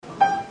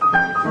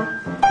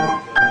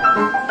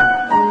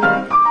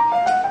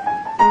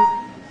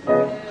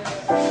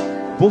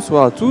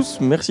Bonsoir à tous,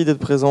 merci d'être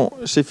présents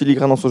chez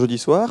Filigrane en ce jeudi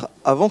soir.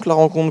 Avant que la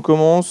rencontre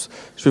commence,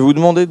 je vais vous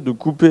demander de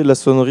couper la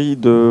sonnerie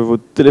de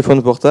votre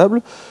téléphone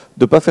portable,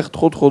 de ne pas faire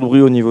trop de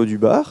bruit au niveau du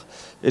bar.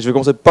 Et je vais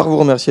commencer par vous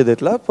remercier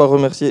d'être là, par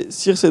remercier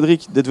Sir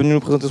Cédric d'être venu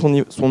nous présenter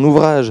son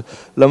ouvrage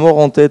 « La mort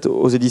en tête »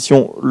 aux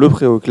éditions Le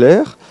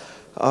Préau-Clair.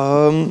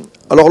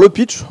 Alors le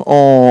pitch,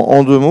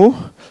 en 2 mots.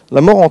 La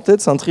mort en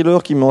tête, c'est un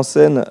thriller qui met en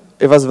scène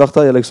Eva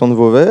Svarta et Alexandre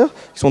Vauvert,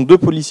 qui sont 2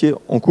 policiers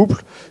en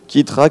couple,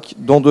 qui traquent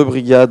dans 2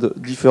 brigades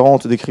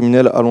différentes des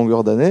criminels à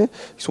longueur d'année,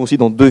 qui sont aussi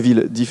dans 2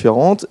 villes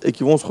différentes, et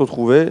qui vont se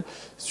retrouver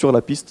sur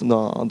la piste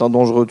d'un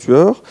dangereux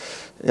tueur.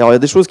 Et alors il y a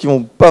des choses qui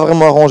vont pas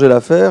vraiment arranger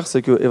l'affaire,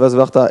 c'est que Eva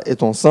Svarta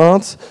est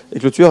enceinte, et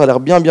que le tueur a l'air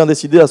bien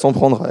décidé à s'en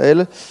prendre à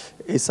elle,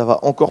 et ça va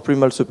encore plus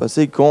mal se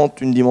passer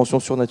quand une dimension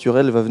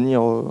surnaturelle va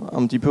venir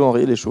un petit peu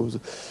enrayer les choses.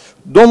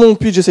 Dans mon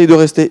pitch, j'essaye de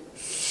rester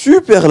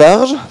super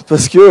large,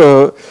 parce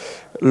que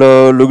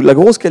la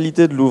grosse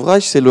qualité de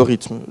l'ouvrage, c'est le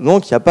rythme.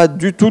 Donc, il n'y a pas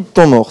du tout de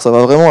temps mort. Ça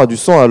va vraiment à du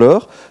 100 à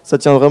l'heure. Ça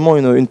tient vraiment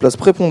une place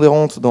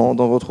prépondérante dans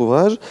votre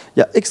ouvrage. Il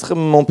y a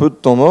extrêmement peu de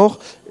temps mort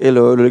et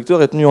le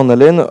lecteur est tenu en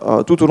haleine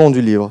tout au long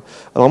du livre.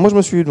 Alors moi, je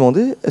me suis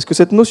demandé, est-ce que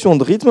cette notion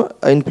de rythme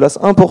a une place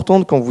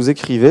importante quand vous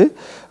écrivez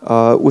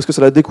ou est-ce que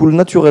cela découle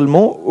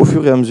naturellement au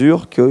fur et à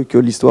mesure que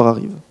l'histoire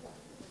arrive ?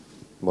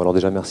 Bon, alors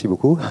déjà, merci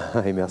beaucoup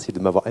et merci de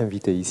m'avoir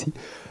invité ici.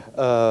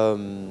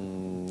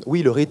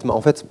 Oui, le rythme, en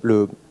fait,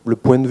 le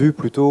point de vue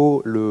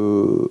plutôt,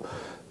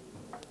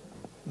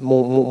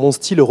 mon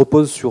style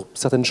repose sur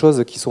certaines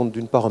choses qui sont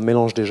d'une part un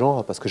mélange des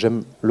genres, parce que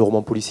j'aime le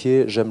roman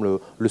policier, j'aime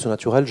le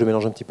surnaturel, je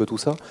mélange un petit peu tout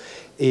ça.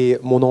 Et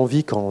mon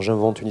envie, quand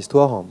j'invente une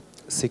histoire,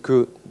 c'est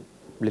que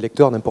les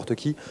lecteurs, n'importe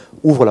qui,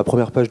 ouvrent la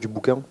première page du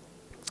bouquin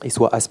et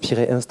soit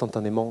aspiré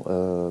instantanément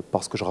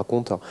par ce que je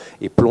raconte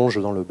et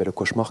plonge dans le bel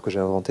cauchemar que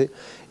j'ai inventé.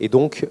 Et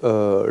donc,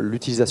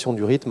 l'utilisation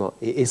du rythme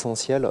est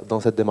essentielle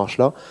dans cette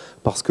démarche-là,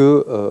 parce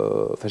que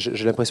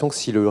j'ai l'impression que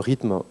si le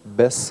rythme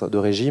baisse de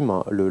régime,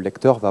 le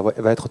lecteur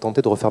va être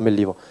tenté de refermer le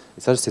livre.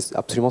 Et ça, c'est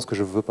absolument ce que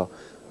je ne veux pas.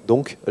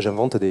 Donc,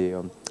 j'invente des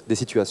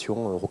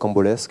situations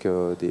rocambolesques,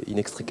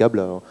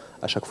 inextricables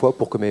à chaque fois,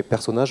 pour que mes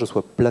personnages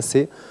soient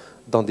placés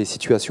dans des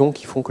situations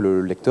qui font que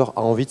le lecteur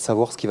a envie de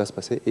savoir ce qui va se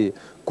passer et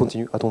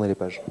continue à tourner les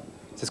pages.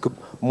 C'est ce que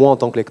moi, en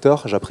tant que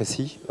lecteur,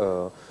 j'apprécie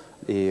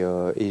et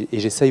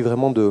j'essaye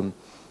vraiment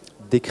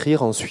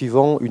d'écrire en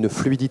suivant une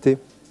fluidité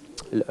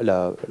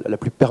la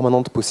plus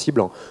permanente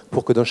possible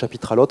pour que d'un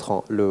chapitre à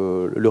l'autre,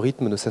 le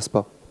rythme ne cesse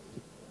pas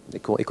et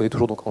qu'on ait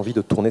toujours donc envie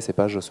de tourner ces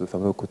pages, ce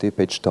fameux côté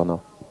page-turner.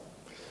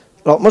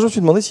 Alors moi je me suis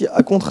demandé si,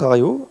 à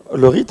contrario,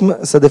 le rythme,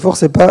 ça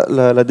déforçait pas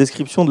la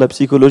description de la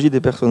psychologie des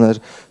personnages.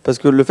 Parce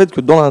que le fait que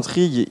dans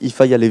l'intrigue, il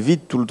faille aller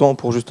vite tout le temps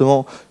pour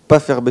justement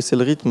pas faire baisser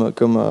le rythme,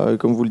 comme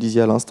vous le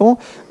disiez à l'instant,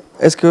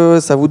 est-ce que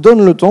ça vous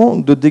donne le temps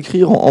de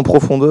décrire en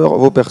profondeur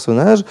vos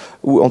personnages,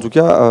 ou en tout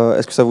cas,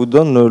 est-ce que ça vous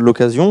donne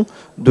l'occasion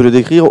de les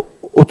décrire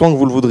autant que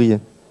vous le voudriez ?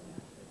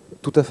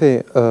 Tout à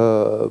fait,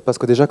 parce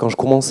que déjà quand je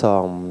commence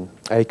à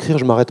écrire,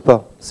 je ne m'arrête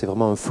pas. C'est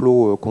vraiment un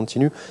flow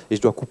continu et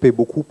je dois couper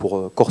beaucoup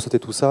pour corseter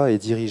tout ça et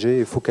diriger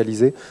et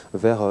focaliser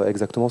vers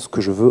exactement ce que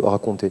je veux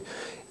raconter.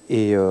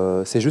 Et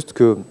c'est juste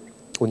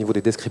qu'au niveau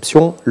des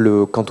descriptions,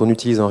 quand on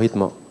utilise un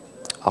rythme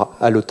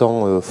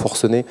haletant,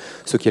 forcené,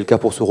 ce qui est le cas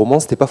pour ce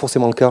roman, ce n'était pas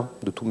forcément le cas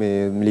de tous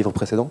mes livres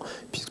précédents,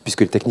 puisque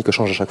les techniques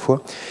changent à chaque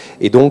fois.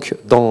 Et donc,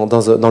 dans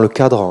le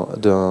cadre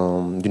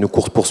d'une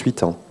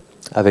course-poursuite,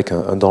 avec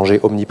un danger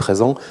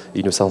omniprésent,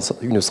 une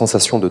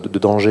sensation de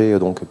danger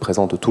donc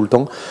présente tout le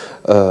temps,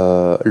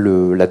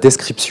 la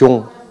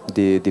description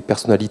des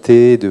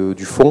personnalités,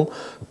 du fond,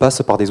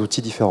 passe par des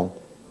outils différents.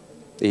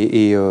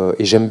 Et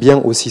j'aime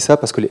bien aussi ça,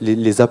 parce que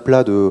les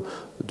aplats de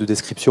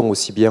description,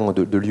 aussi bien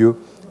de lieux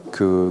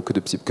que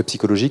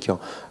psychologiques,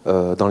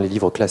 dans les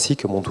livres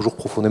classiques, m'ont toujours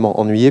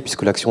profondément ennuyé,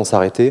 puisque l'action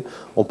s'arrêtait,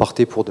 on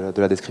partait pour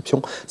de la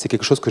description. C'est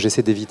quelque chose que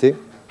j'essaie d'éviter.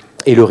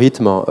 Et le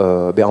rythme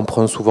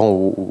emprunt souvent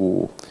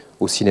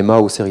au cinéma,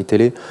 aux séries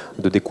télé,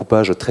 de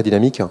découpage très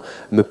dynamique,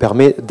 me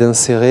permet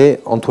d'insérer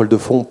en toile de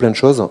fond plein de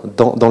choses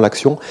dans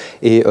l'action.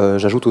 Et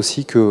j'ajoute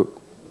aussi que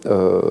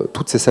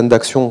toutes ces scènes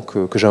d'action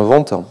que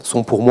j'invente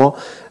sont pour moi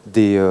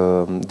des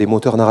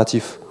moteurs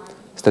narratifs.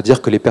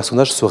 C'est-à-dire que les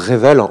personnages se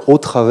révèlent au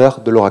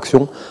travers de leur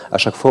action, à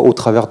chaque fois au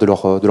travers de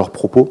leurs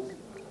propos,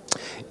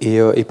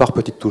 et par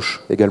petites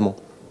touches également.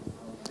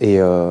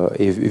 Et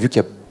vu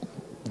qu'il y a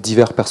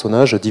divers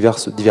personnages,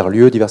 divers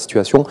lieux, diverses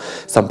situations,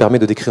 ça me permet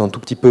de décrire un tout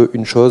petit peu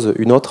une chose,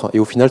 une autre, et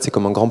au final c'est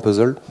comme un grand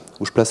puzzle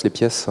où je place les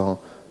pièces,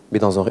 mais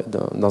dans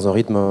un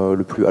rythme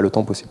le plus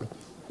haletant possible.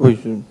 Oui,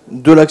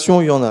 de l'action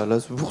il y en a, là,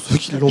 pour ceux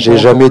qui l'ont. J'ai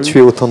jamais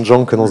tué autant de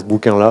gens que dans ce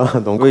bouquin-là,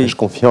 donc oui. Je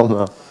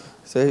confirme.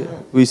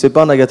 C'est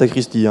pas un Agatha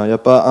Christie, il n'y a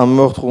pas un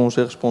meurtre où on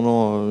cherche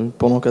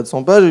pendant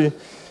 400 pages,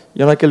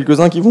 il y en a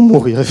quelques-uns qui vont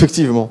mourir,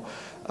 effectivement.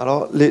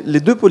 Alors, les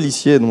 2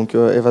 policiers, donc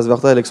Eva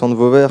Svarta et Alexandre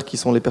Vauvert, qui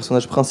sont les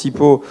personnages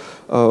principaux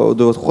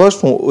de votre ouvrage,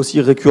 sont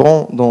aussi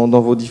récurrents dans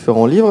vos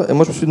différents livres. Et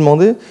moi, je me suis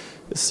demandé,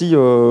 si,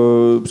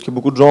 parce qu'il y a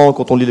beaucoup de gens,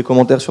 quand on lit les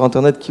commentaires sur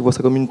Internet, qui voient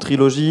ça comme une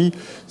trilogie,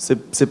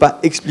 c'est pas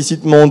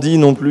explicitement dit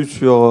non plus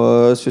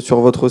sur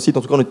votre site,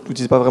 en tout cas on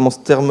n'utilise pas vraiment ce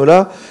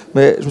terme-là,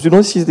 mais je me suis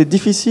demandé si c'était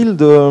difficile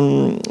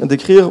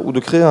d'écrire ou de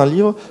créer un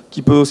livre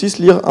qui peut aussi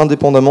se lire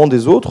indépendamment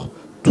des autres,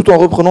 tout en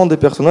reprenant des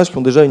personnages qui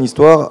ont déjà une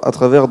histoire à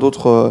travers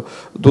d'autres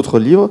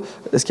livres.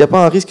 Est-ce qu'il n'y a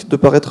pas un risque de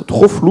paraître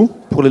trop flou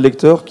pour les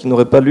lecteurs qui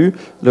n'auraient pas lu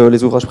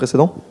les ouvrages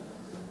précédents ?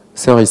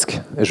 C'est un risque,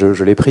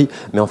 je l'ai pris.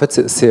 Mais en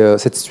fait,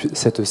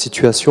 cette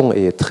situation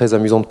est très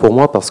amusante pour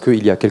moi parce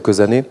qu'il y a quelques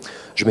années,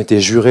 je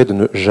m'étais juré de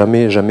ne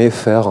jamais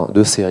faire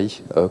de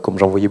série, comme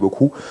j'en voyais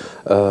beaucoup,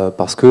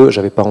 parce que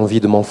j'avais pas envie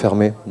de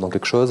m'enfermer dans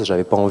quelque chose,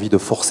 j'avais pas envie de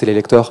forcer les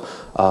lecteurs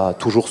à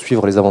toujours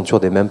suivre les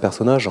aventures des mêmes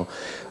personnages.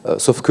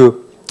 Sauf que,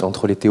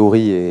 entre les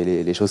théories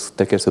et les choses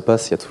telles qu'elles se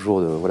passent, il y a toujours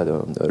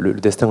le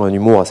destin a un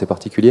humour assez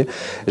particulier.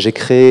 J'ai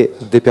créé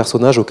des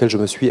personnages auxquels je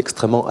me suis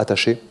extrêmement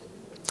attaché,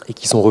 et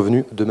qui sont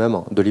revenus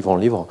d'eux-mêmes de livre en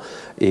livre,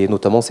 et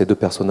notamment ces deux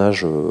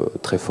personnages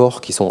très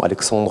forts qui sont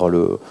Alexandre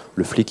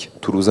le flic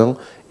toulousain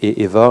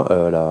et Eva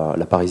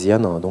la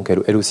parisienne, donc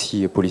elle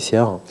aussi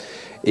policière,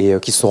 et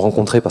qui se sont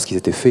rencontrés parce qu'ils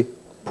étaient faits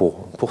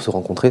pour se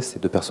rencontrer, ces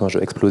deux personnages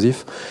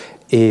explosifs.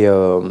 Et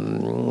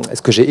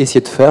ce que j'ai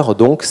essayé de faire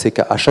donc, c'est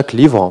qu'à chaque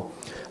livre,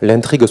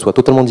 l'intrigue soit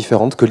totalement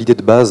différente, que l'idée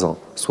de base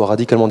soit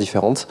radicalement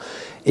différente,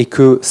 et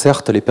que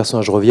certes les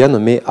personnages reviennent,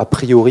 mais a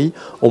priori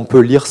on peut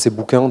lire ces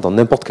bouquins dans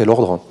n'importe quel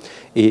ordre.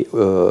 Et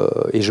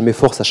je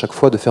m'efforce à chaque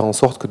fois de faire en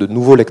sorte que de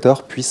nouveaux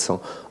lecteurs puissent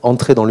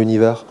entrer dans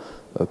l'univers,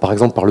 par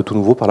exemple par le tout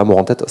nouveau, par La Mort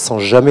en tête, sans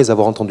jamais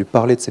avoir entendu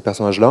parler de ces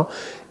personnages-là,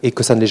 et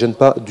que ça ne les gêne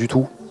pas du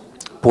tout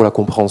pour la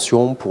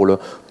compréhension, pour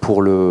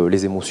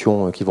les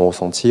émotions qu'ils vont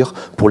ressentir,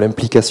 pour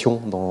l'implication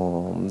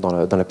dans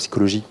la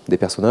psychologie des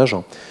personnages.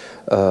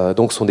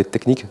 Donc ce sont des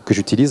techniques que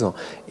j'utilise.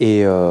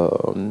 Et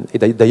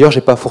d'ailleurs, je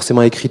n'ai pas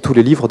forcément écrit tous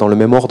les livres dans le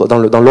même ordre,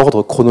 dans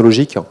l'ordre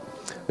chronologique.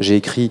 J'ai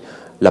écrit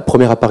la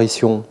première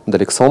apparition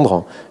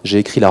d'Alexandre, j'ai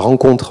écrit la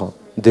rencontre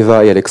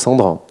d'Eva et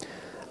Alexandre,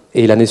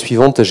 et l'année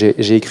suivante,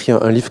 j'ai écrit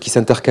un livre qui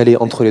s'intercalait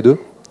entre les deux,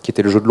 qui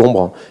était Le Jeu de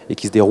l'ombre, et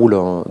qui se déroule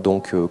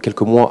donc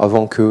quelques mois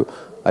avant que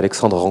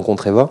Alexandre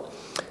rencontre Eva,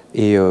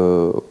 et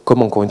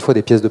comme encore une fois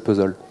des pièces de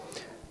puzzle.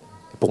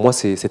 Pour moi,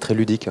 c'est très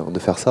ludique de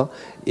faire ça,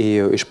 et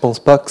je pense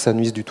pas que ça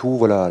nuise du tout.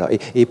 Voilà.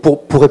 Et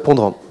pour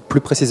répondre plus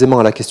précisément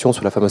à la question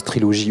sur la fameuse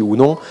trilogie ou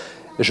non,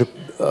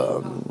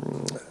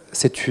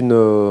 c'est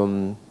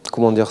une...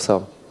 comment dire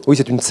ça ? Oui,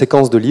 c'est une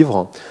séquence de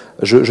livres.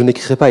 Je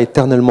n'écrirai pas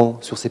éternellement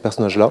sur ces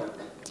personnages-là,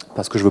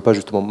 parce que je ne veux pas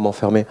justement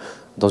m'enfermer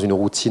dans une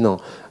routine.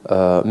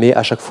 Mais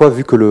à chaque fois,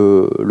 vu que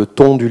le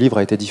ton du livre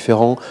a été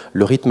différent,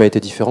 le rythme a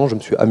été différent, je me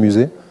suis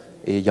amusé.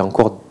 Et il y a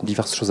encore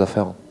diverses choses à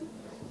faire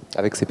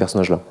avec ces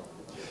personnages-là.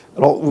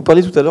 Alors, vous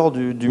parliez tout à l'heure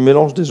du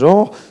mélange des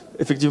genres.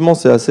 Effectivement,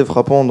 c'est assez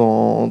frappant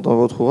dans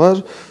votre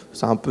ouvrage.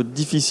 C'est un peu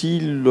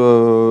difficile.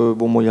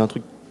 Moi, il y a un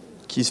truc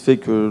qui se fait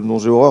que dans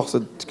J'ai horreur, c'est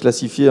de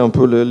classifier un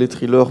peu les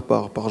thrillers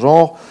par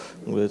genre.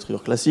 Donc, des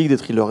thrillers classiques, des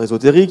thrillers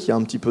ésotériques. Il y a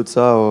un petit peu de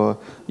ça.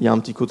 Il y a un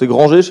petit côté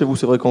Granger chez vous.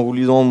 C'est vrai qu'en vous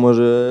lisant, moi,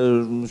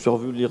 je me suis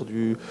revu lire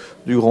du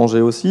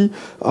Granger aussi.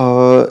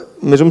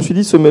 Mais je me suis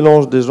dit, ce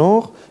mélange des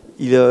genres,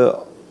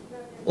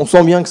 on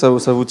sent bien que ça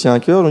vous tient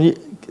à cœur. Je me dis,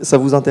 ça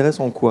vous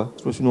intéresse en quoi ?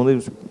 Je me suis demandé,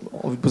 j'ai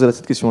envie de poser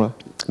cette question-là.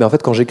 Mais en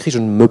fait, quand j'écris, je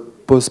ne me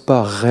pose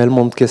pas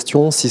réellement de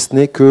questions, si ce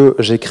n'est que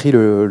j'écris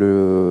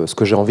ce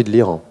que j'ai envie de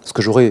lire, ce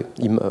que j'aurais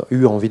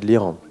eu envie de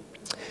lire.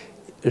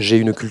 J'ai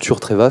une culture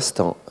très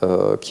vaste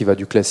qui va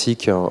du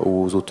classique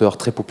aux auteurs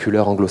très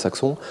populaires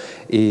anglo-saxons,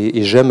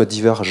 et j'aime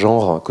divers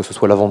genres, que ce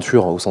soit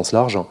l'aventure au sens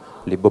large,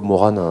 les Bob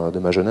Moran de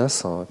ma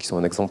jeunesse, qui sont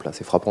un exemple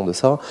assez frappant de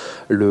ça,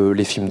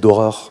 les films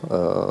d'horreur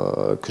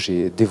que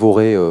j'ai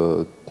dévorés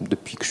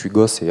depuis que je suis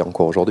gosse et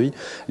encore aujourd'hui,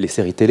 les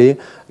séries télé,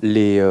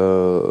 les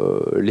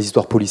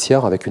histoires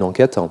policières avec une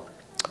enquête,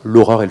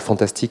 l'horreur et le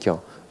fantastique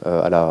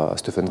à la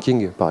Stephen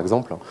King par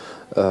exemple,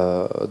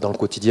 dans le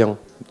quotidien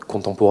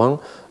contemporain.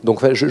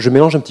 Donc je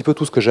mélange un petit peu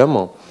tout ce que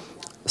j'aime,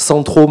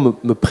 sans trop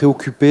me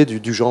préoccuper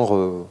du genre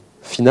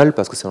final,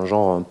 parce que c'est un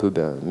genre un peu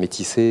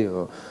métissé,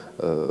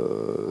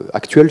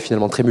 actuel,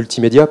 finalement très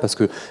multimédia, parce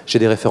que j'ai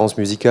des références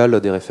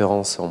musicales, des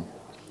références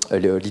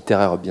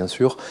littéraires bien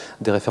sûr,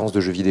 des références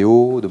de jeux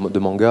vidéo, de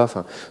manga,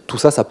 tout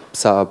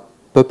ça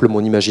peuple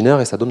mon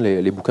imaginaire et ça donne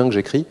les bouquins que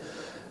j'écris.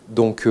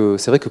 Donc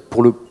c'est vrai que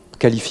pour le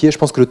qualifier, je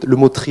pense que le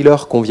mot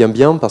thriller convient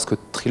bien, parce que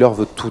thriller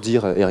veut tout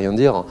dire et rien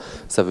dire.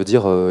 Ça veut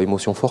dire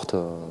émotion forte,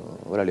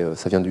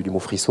 ça vient du mot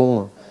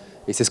frisson.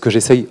 Et c'est ce que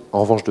j'essaye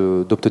en revanche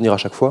d'obtenir à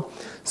chaque fois,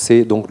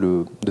 c'est donc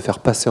de faire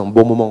passer un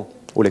bon moment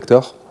au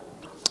lecteur,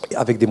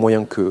 avec des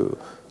moyens que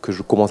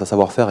je commence à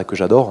savoir faire et que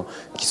j'adore,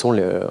 qui sont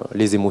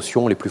les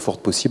émotions les plus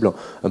fortes possibles,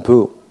 un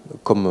peu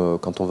comme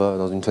quand on va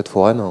dans une fête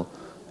foraine,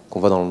 qu'on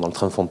va dans le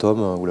train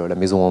fantôme ou la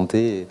maison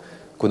hantée, et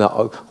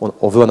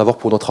on veut en avoir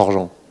pour notre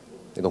argent.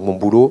 Et donc mon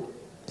boulot,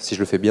 si je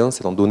le fais bien,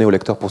 c'est d'en donner au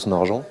lecteur pour son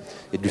argent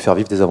et de lui faire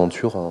vivre des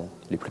aventures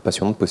les plus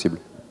passionnantes possibles.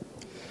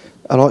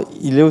 Alors,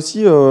 il est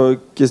aussi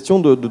question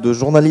de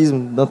journalisme,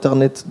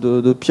 d'internet,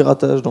 de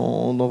piratage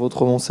dans votre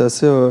roman. C'est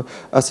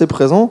assez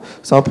présent.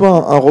 C'est un peu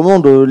un roman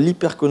de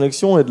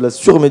l'hyperconnexion et de la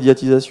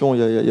surmédiatisation.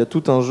 Il y a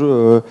tout un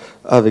jeu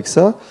avec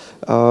ça.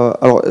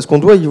 Alors, est-ce qu'on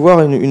doit y voir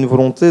une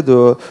volonté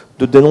de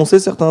dénoncer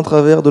certains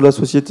travers de la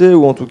société,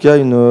 ou en tout cas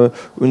une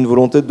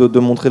volonté de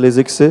montrer les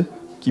excès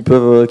qui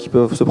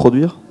peuvent se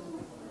produire ?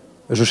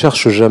 Je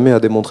cherche jamais à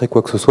démontrer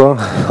quoi que ce soit.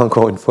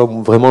 Encore une fois,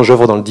 vraiment,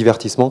 j'œuvre dans le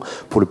divertissement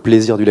pour le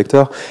plaisir du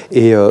lecteur.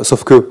 Et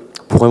sauf que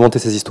pour inventer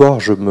ces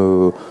histoires, je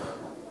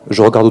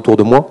regarde autour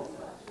de moi.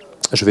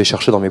 Je vais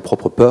chercher dans mes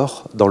propres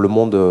peurs, dans le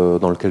monde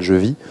dans lequel je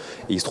vis.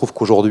 Et il se trouve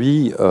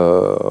qu'aujourd'hui,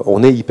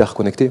 on est hyper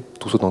connectés,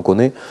 tous autant qu'on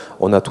est.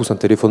 On a tous un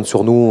téléphone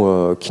sur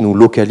nous qui nous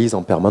localise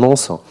en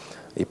permanence.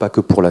 Et pas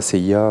que pour la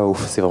CIA,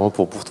 c'est vraiment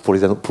pour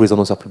les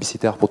annonceurs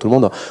publicitaires, pour tout le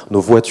monde.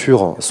 Nos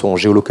voitures sont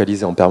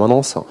géolocalisées en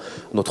permanence.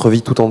 Notre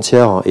vie tout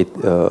entière est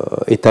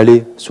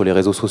étalée sur les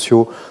réseaux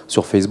sociaux,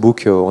 sur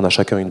Facebook. On a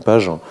chacun une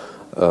page.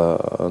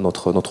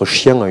 Notre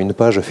chien a une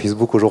page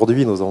Facebook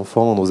aujourd'hui, nos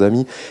enfants, nos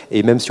amis.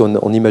 Et même si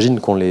on imagine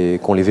qu'on les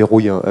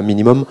verrouille un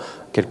minimum,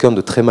 quelqu'un de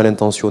très mal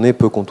intentionné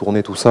peut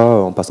contourner tout ça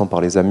en passant par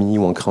les amis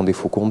ou en créant des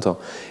faux comptes.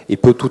 Et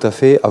peut tout à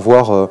fait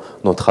avoir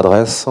notre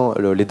adresse,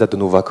 les dates de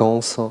nos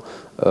vacances.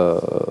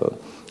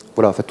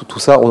 Voilà, en fait, tout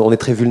ça, on est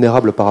très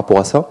vulnérable par rapport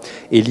à ça.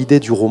 Et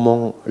l'idée du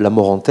roman La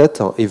mort en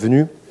tête est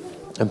venue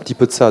un petit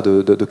peu de ça,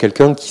 de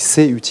quelqu'un qui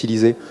sait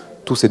utiliser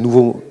tous ces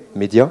nouveaux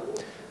médias,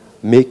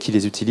 mais qui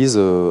les utilise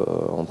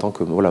en tant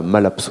que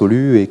mal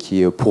absolu et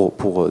qui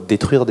pour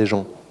détruire des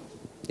gens.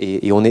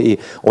 Et on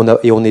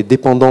est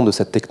dépendant de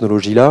cette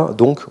technologie-là,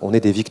 donc on est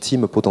des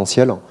victimes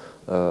potentielles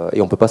et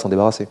on ne peut pas s'en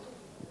débarrasser.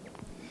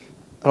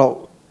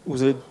 Alors,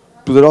 vous avez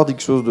tout à l'heure dit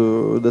quelque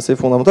chose d'assez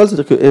fondamental,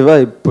 c'est-à-dire que Eva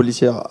est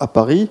policière à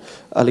Paris,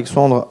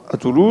 Alexandre à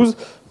Toulouse.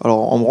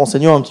 Alors, en me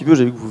renseignant un petit peu,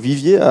 j'ai vu que vous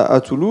viviez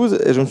à Toulouse,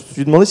 et je me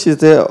suis demandé si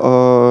c'était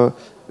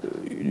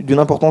d'une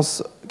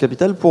importance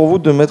capitale pour vous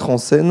de mettre en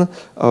scène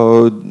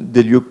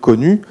des lieux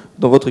connus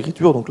dans votre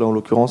écriture, donc là en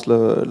l'occurrence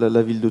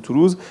la ville de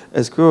Toulouse.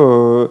 Est-ce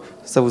que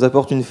ça vous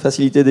apporte une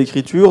facilité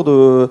d'écriture,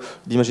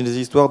 d'imaginer des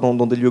histoires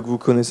dans des lieux que vous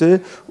connaissez,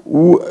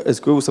 ou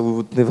est-ce que ça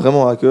vous tenait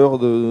vraiment à cœur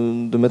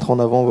de mettre en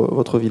avant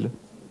votre ville ?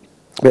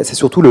 C'est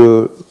surtout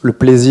le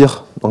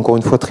plaisir, encore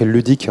une fois très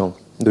ludique,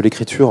 de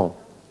l'écriture.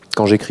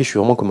 Quand j'écris, je suis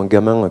vraiment comme un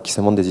gamin qui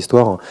s'invente des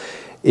histoires,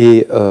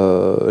 et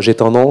j'ai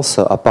tendance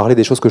à parler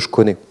des choses que je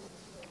connais.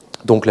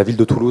 Donc la ville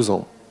de Toulouse,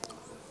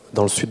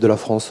 dans le sud de la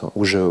France,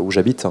 où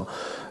j'habite,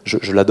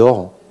 je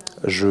l'adore,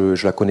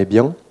 je la connais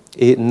bien,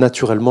 et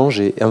naturellement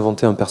j'ai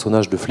inventé un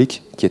personnage de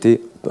flic qui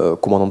était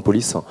commandant de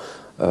police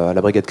à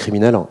la brigade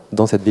criminelle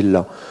dans cette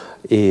ville-là.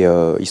 Et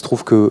il se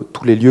trouve que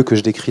tous les lieux que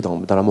je décris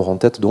dans La mort en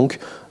tête donc,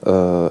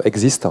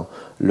 existent.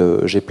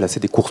 J'ai placé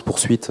des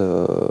courses-poursuites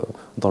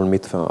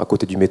à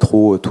côté du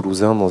métro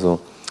toulousain, dans un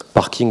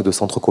parking de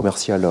centre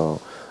commercial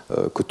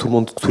que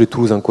tous les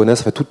Toulousains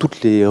connaissent. Enfin,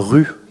 toutes les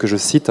rues que je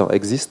cite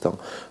existent.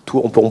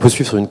 On peut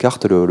suivre sur une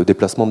carte le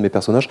déplacement de mes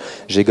personnages.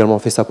 J'ai également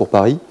fait ça pour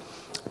Paris,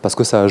 parce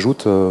que ça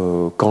ajoute,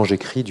 quand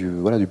j'écris, du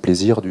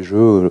plaisir, du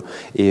jeu.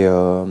 Et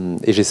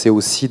j'essaie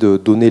aussi de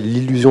donner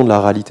l'illusion de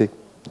la réalité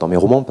dans mes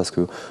romans, parce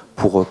que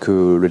pour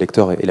que le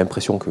lecteur ait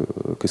l'impression que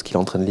ce qu'il est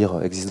en train de lire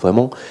existe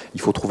vraiment,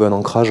 il faut trouver un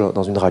ancrage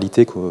dans une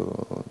réalité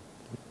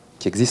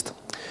qui existe.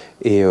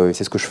 Et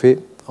c'est ce que je fais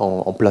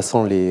en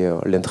plaçant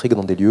l'intrigue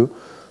dans des lieux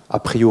a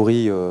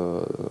priori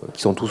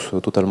qui sont tous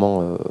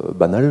totalement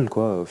banals,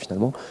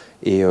 finalement,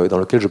 et dans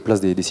lesquels je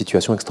place des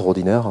situations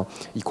extraordinaires,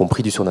 y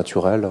compris du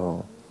surnaturel.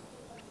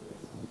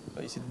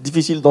 C'est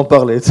difficile d'en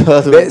parler.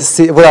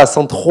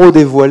 Sans trop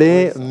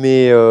dévoiler,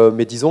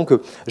 mais disons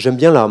que j'aime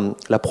bien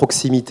la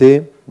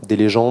proximité des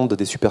légendes,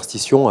 des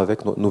superstitions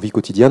avec nos vies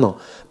quotidiennes,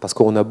 parce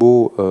qu'on a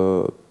beau,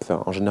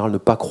 en général, ne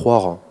pas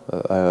croire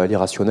à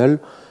l'irrationnel,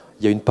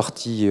 il y a une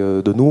partie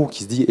de nous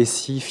qui se dit « et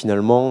si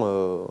finalement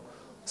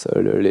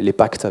les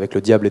pactes avec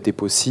le diable étaient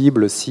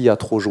possibles, si à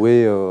trop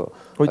jouer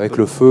avec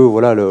le feu,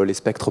 les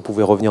spectres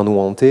pouvaient revenir nous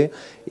hanter ».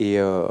 Et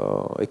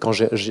quand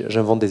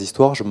j'invente des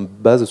histoires, je me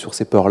base sur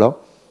ces peurs-là.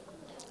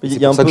 C'est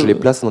pour ça que je les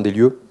place dans des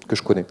lieux que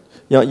je connais.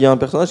 Il y a un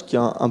personnage qui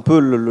a un peu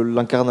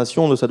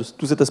l'incarnation de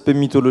tout cet aspect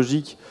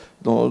mythologique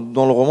dans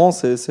le roman.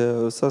 C'est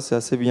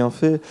assez bien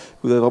fait.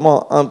 Vous avez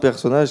vraiment un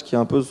personnage qui est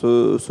un peu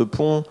ce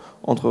pont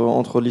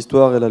entre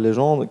l'histoire et la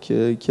légende, qui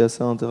est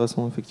assez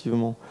intéressant,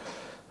 effectivement.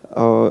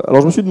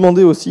 Alors je me suis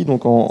demandé aussi,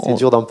 c'est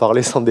dur d'en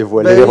parler sans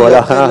dévoiler les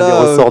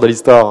ressorts de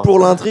l'histoire. Pour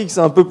l'intrigue,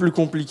 c'est un peu plus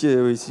compliqué.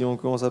 Oui, si on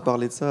commence à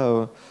parler de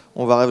ça,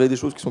 on va révéler des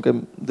choses qui sont quand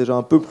même déjà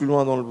un peu plus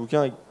loin dans le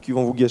bouquin et qui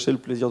vont vous gâcher le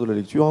plaisir de la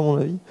lecture, à mon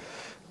avis.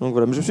 Donc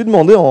voilà. Mais je me suis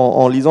demandé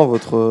en lisant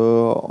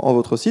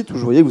votre site, où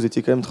je voyais que vous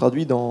étiez quand même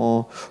traduit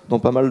dans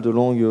pas mal de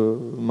langues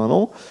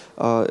maintenant,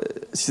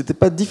 si c'était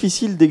pas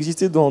difficile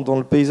d'exister dans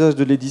le paysage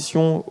de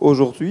l'édition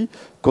aujourd'hui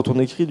quand on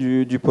écrit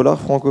du polar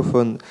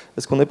francophone.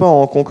 Est-ce qu'on n'est pas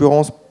en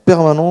concurrence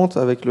permanente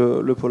avec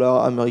le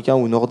polar américain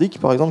ou nordique,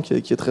 par exemple,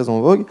 qui est très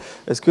en vogue?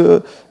 Est-ce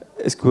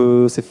est-ce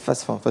que c'est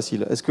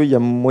facile? Est-ce qu'il y a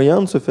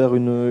moyen de se faire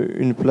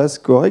une place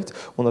correcte?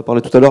 On a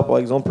parlé tout à l'heure, par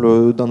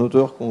exemple, d'un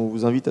auteur qu'on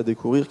vous invite à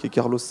découvrir, qui est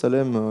Carlos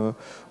Salem,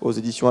 aux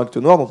éditions Actes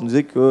Noir, dont on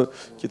disait qu'il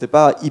n'était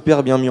pas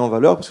hyper bien mis en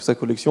valeur, parce que sa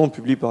collection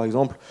publie, par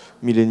exemple,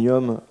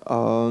 Millennium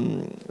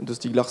de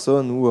Stieg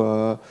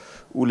Larsson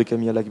ou les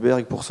Camilla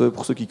Lackberg, pour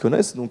ceux qui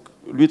connaissent. Donc,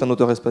 lui est un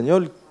auteur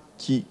espagnol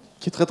qui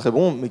est très très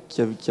bon, mais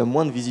qui a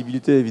moins de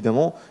visibilité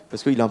évidemment,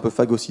 parce qu'il est un peu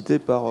phagocyté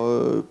par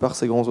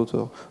ces grands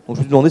auteurs. Donc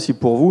je me demandais si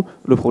pour vous,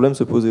 le problème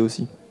se posait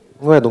aussi.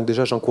 Ouais, donc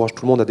déjà j'encourage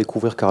tout le monde à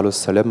découvrir Carlos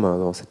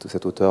Salem,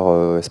 cet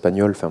auteur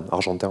espagnol, enfin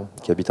argentin,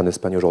 qui habite en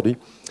Espagne aujourd'hui,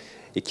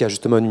 et qui a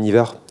justement un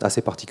univers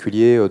assez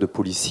particulier de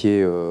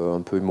policier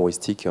un peu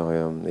humoristique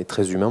et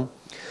très humain.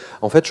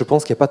 En fait, je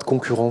pense qu'il n'y a pas de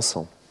concurrence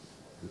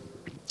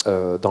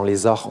dans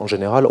les arts en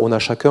général. On a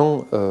chacun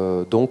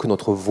donc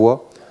notre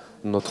voix,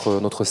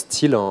 notre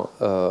style,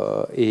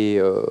 et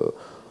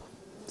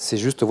c'est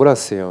juste, voilà,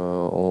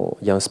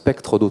 il y a un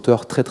spectre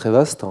d'auteurs très très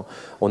vaste.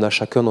 On a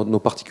chacun nos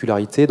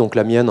particularités. Donc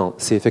la mienne,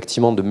 c'est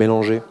effectivement de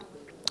mélanger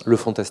le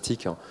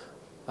fantastique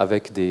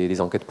avec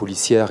des enquêtes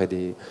policières et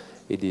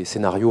des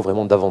scénarios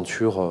vraiment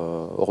d'aventure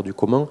hors du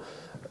commun.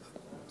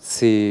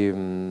 Je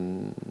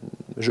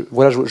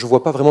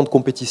vois pas vraiment de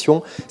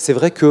compétition. C'est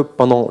vrai que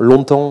pendant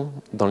longtemps,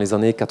 dans les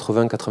années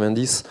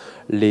 80-90,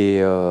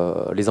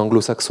 les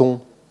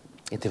anglo-saxons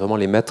étaient vraiment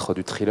les maîtres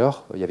du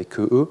thriller. Il n'y avait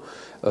que eux.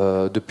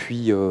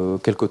 Depuis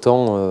quelque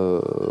temps,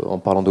 en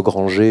parlant de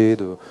Granger,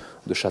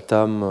 de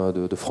Chatham,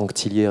 de Franck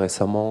Tillier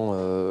récemment,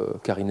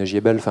 Karine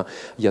Giebel,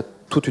 il y a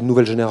toute une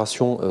nouvelle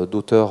génération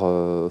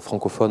d'auteurs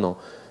francophones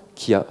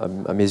qui, à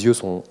mes yeux,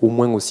 sont au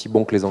moins aussi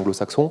bons que les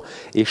anglo-saxons,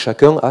 et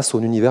chacun a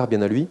son univers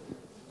bien à lui.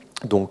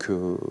 Donc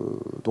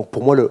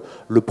pour moi,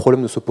 le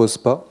problème ne se pose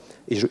pas,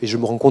 et je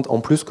me rends compte en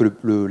plus que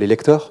les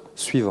lecteurs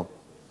suivent.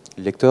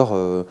 Les lecteurs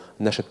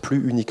n'achètent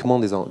plus uniquement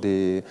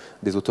des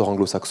auteurs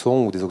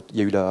anglo-saxons. Il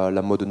y a eu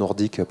la mode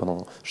nordique pendant,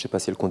 je ne sais pas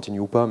si elle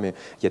continue ou pas, mais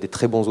il y a des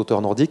très bons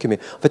auteurs nordiques. Mais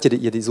en fait,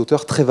 il y a des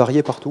auteurs très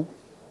variés partout.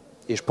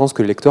 Et je pense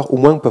que les lecteurs, au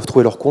moins, peuvent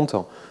trouver leur compte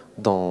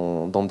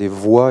dans des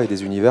voies et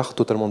des univers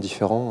totalement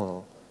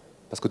différents.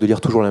 Parce que de lire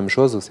toujours la même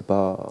chose, c'est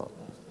pas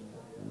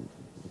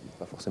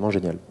forcément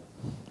génial.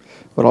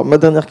 Alors ma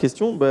dernière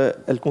question,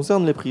 elle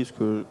concerne les prix, parce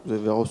que vous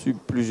avez reçu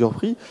plusieurs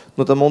prix,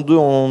 notamment 2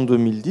 en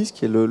 2010,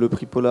 qui est le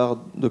prix Polar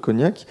de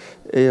Cognac,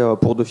 et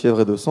pour De fièvre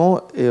et de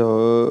sang, et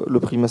le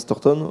prix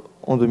Masterton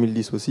en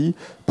 2010 aussi,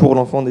 pour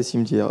L'enfant des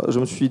cimetières.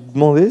 Je me suis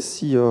demandé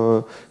si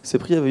ces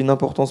prix avaient une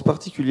importance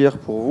particulière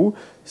pour vous,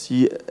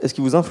 est-ce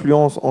qu'ils vous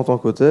influencent en tant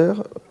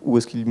qu'auteur, ou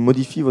est-ce qu'ils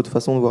modifient votre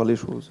façon de voir les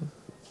choses?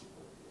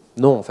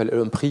 Non, en fait,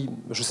 un prix,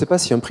 je ne sais pas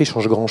si un prix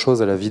change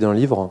grand-chose à la vie d'un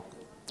livre.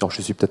 Alors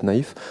je suis peut-être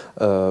naïf.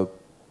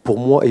 Pour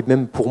moi, et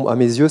même à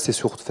mes yeux, ça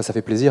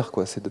fait plaisir,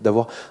 quoi. C'est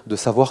de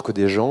savoir que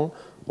des gens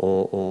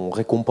ont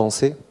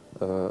récompensé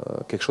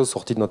quelque chose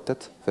sorti de notre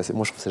tête.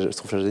 Moi, je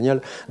trouve ça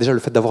génial. Déjà, le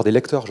fait d'avoir des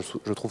lecteurs,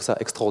 je trouve ça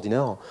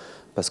extraordinaire.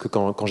 Parce que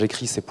quand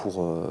j'écris, c'est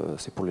pour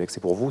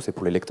vous, c'est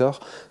pour les lecteurs,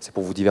 c'est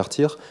pour vous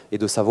divertir. Et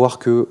de savoir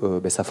que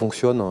ça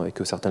fonctionne et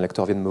que certains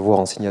lecteurs viennent me voir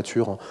en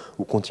signature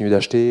ou continuent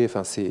d'acheter.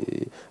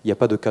 Il n'y a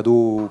pas de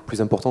cadeau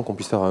plus important qu'on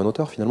puisse faire à un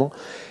auteur, finalement.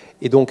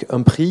 Et donc,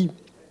 un prix...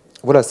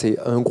 Voilà, c'est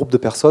un groupe de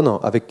personnes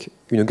avec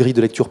une grille de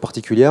lecture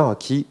particulière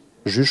qui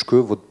jugent que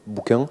votre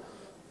bouquin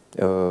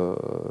se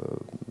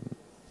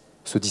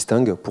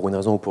distingue pour une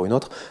raison ou pour une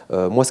autre.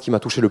 Moi, ce qui m'a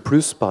touché le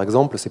plus, par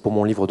exemple, c'est pour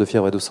mon livre De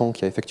fièvre et de sang,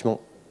 qui a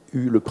effectivement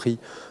eu le prix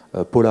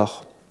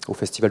Polar au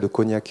Festival de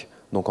Cognac,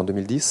 donc en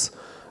 2010,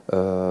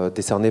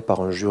 décerné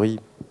par un jury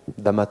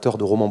d'amateurs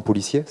de romans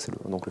policiers, c'est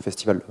donc le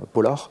Festival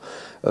Polar.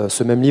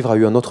 Ce même livre a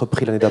eu un autre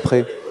prix l'année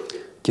d'après,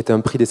 qui était un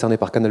prix décerné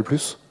par Canal+,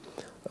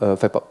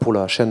 pour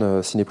la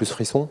chaîne Ciné Plus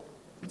Frisson,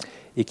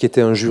 et qui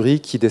était un jury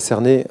qui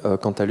décernait,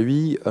 quant à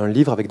lui, un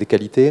livre avec des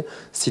qualités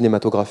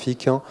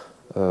cinématographiques,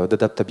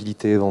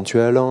 d'adaptabilité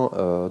éventuelle,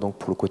 donc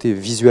pour le côté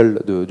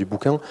visuel du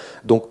bouquin.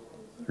 Donc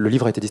le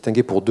livre a été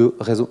distingué par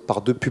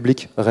deux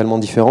publics réellement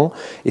différents,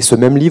 et ce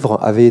même livre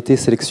avait été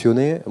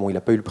sélectionné, bon, il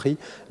n'a pas eu le prix,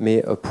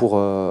 mais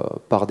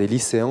par des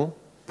lycéens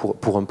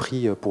pour un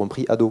prix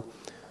ado.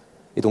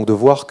 Et donc de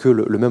voir que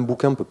le même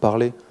bouquin peut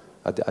parler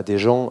à des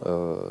gens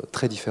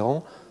très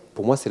différents,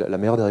 pour moi, c'est la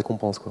meilleure des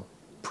récompenses, quoi.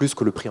 Plus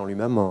que le prix en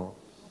lui-même, en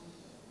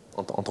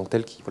tant que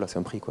tel, c'est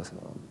un prix, quoi. Ça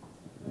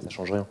ne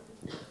change rien.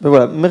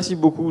 Voilà, merci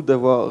beaucoup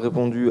d'avoir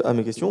répondu à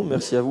mes questions.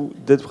 Merci à vous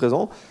d'être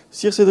présent.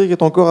 Sir Cédric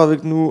est encore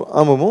avec nous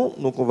un moment,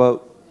 donc on va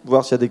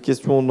voir s'il y a des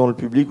questions dans le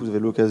public. Vous avez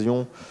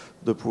l'occasion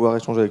de pouvoir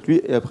échanger avec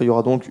lui. Et après, il y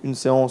aura donc une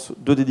séance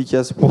de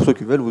dédicace pour ceux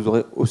qui veulent. Vous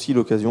aurez aussi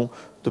l'occasion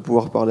de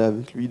pouvoir parler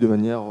avec lui de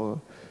manière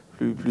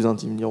plus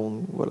intime,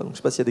 dirons-nous. Voilà. Donc, je ne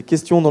sais pas s'il y a des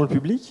questions dans le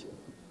public.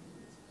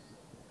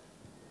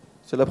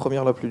 C'est la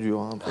première la plus dure.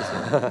 Hein,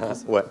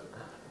 ouais.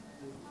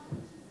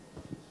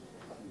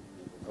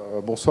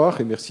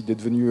 Bonsoir et merci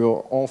d'être venu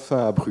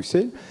enfin à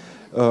Bruxelles.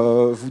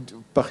 Vous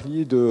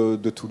parliez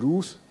de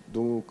Toulouse,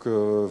 donc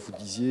vous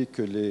disiez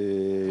que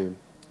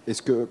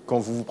est-ce que quand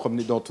vous vous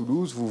promenez dans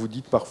Toulouse, vous vous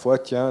dites parfois,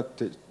 tiens,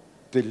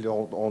 tel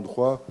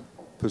endroit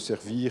peut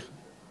servir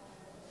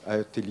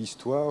à telle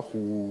histoire,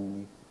 ou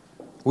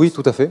Oui,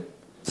 tout à fait.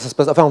 Ça se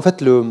passe. Enfin, en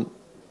fait,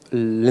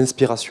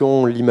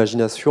 l'inspiration,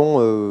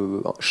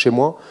 l'imagination, chez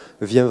moi,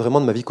 vient vraiment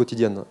de ma vie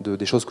quotidienne,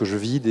 des choses que je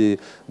vis, des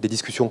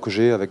discussions que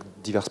j'ai avec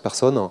diverses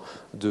personnes,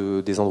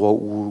 des endroits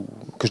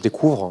que je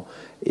découvre.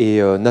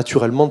 Et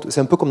naturellement,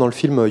 c'est un peu comme dans le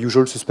film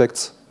Usual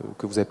Suspects,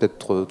 que vous avez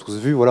peut-être tous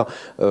vu, voilà,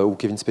 où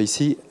Kevin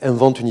Spacey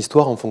invente une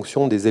histoire en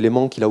fonction des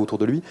éléments qu'il a autour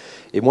de lui.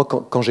 Et moi,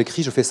 quand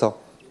j'écris, je fais ça.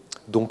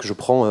 Donc je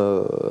prends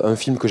un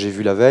film que j'ai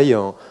vu la veille,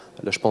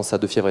 là je pense à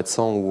Deux fièvres et de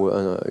sang, où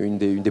une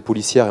des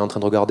policières est en train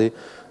de regarder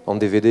en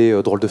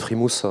DVD Drôle de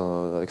frimousse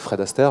avec Fred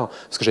Astaire,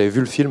 parce que j'avais vu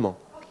le film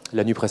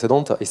la nuit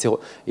précédente,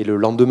 et le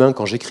lendemain,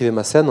 quand j'écrivais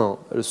ma scène,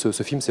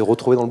 ce film s'est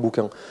retrouvé dans le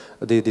bouquin.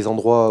 Des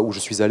endroits où je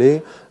suis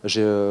allé,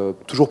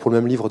 toujours pour le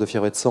même livre de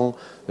Fièvre et de sang,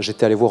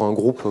 j'étais allé voir un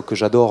groupe que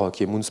j'adore,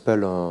 qui est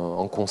Moonspell,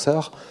 en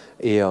concert,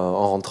 et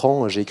en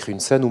rentrant, j'ai écrit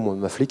une scène où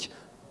ma flic,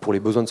 pour les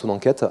besoins de son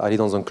enquête, allait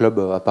dans un club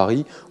à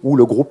Paris, où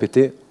le groupe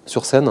était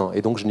sur scène,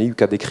 et donc je n'ai eu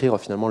qu'à décrire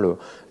finalement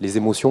les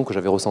émotions que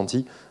j'avais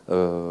ressenties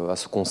à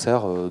ce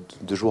concert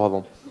 2 jours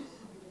avant.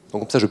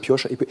 Donc comme ça, je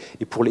pioche.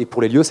 Et pour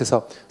les lieux, c'est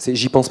ça.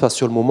 J'y pense pas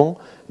sur le moment,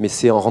 mais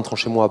c'est en rentrant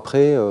chez moi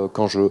après,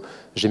 quand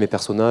j'ai mes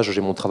personnages,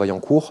 j'ai mon travail en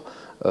cours,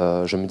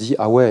 je me dis,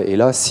 ah ouais, et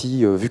là,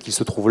 vu qu'ils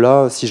se trouvent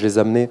là, si je les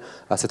amenais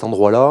à cet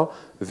endroit-là,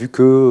 vu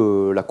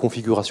que la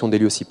configuration des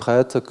lieux s'y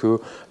prête, que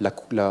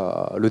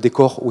le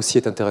décor aussi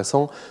est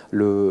intéressant,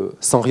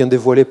 sans rien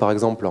dévoiler, par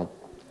exemple,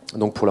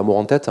 donc pour L'amour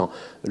en tête,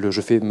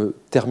 je fais me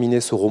terminer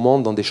ce roman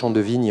dans des champs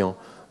de vignes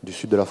du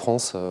sud de la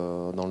France,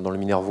 dans le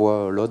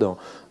Minervois, l'Aude,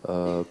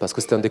 parce que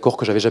c'était un décor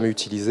que j'avais jamais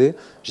utilisé.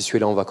 J'y suis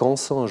allé en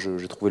vacances,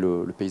 j'ai trouvé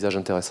le paysage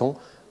intéressant,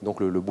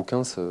 donc le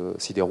bouquin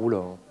s'y déroule.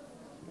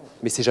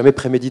 Mais c'est jamais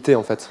prémédité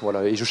en fait.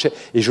 Voilà. Et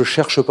je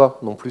cherche pas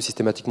non plus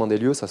systématiquement des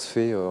lieux, ça se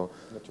fait.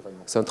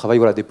 C'est un travail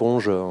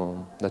d'éponge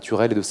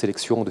naturelle et de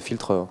sélection, de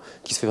filtre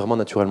qui se fait vraiment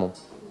naturellement,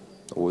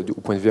 au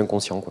point de vue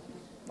inconscient, quoi.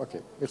 Ok,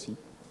 merci.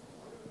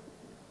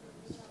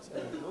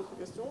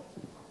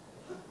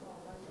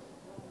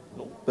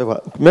 Ben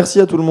voilà. Merci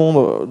à tout le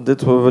monde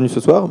d'être venu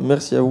ce soir.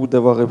 Merci à vous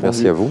d'avoir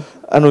répondu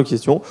à nos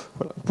questions.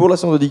 Voilà. Pour la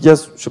séance de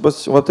dédicace, je sais pas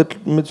si on va peut-être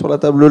le mettre sur la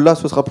table là,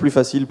 ce sera plus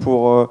facile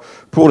pour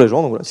les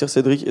gens. Donc voilà, Sir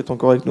Cédric est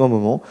encore avec nous un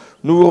moment.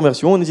 Nous vous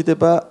remercions. N'hésitez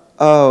pas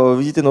à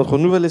visiter notre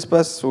nouvel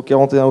espace au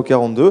 41 au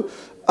 42,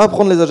 à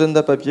prendre les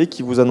agendas papier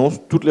qui vous annoncent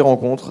toutes les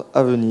rencontres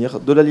à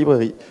venir de la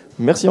librairie.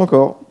 Merci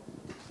encore.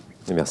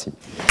 Et merci.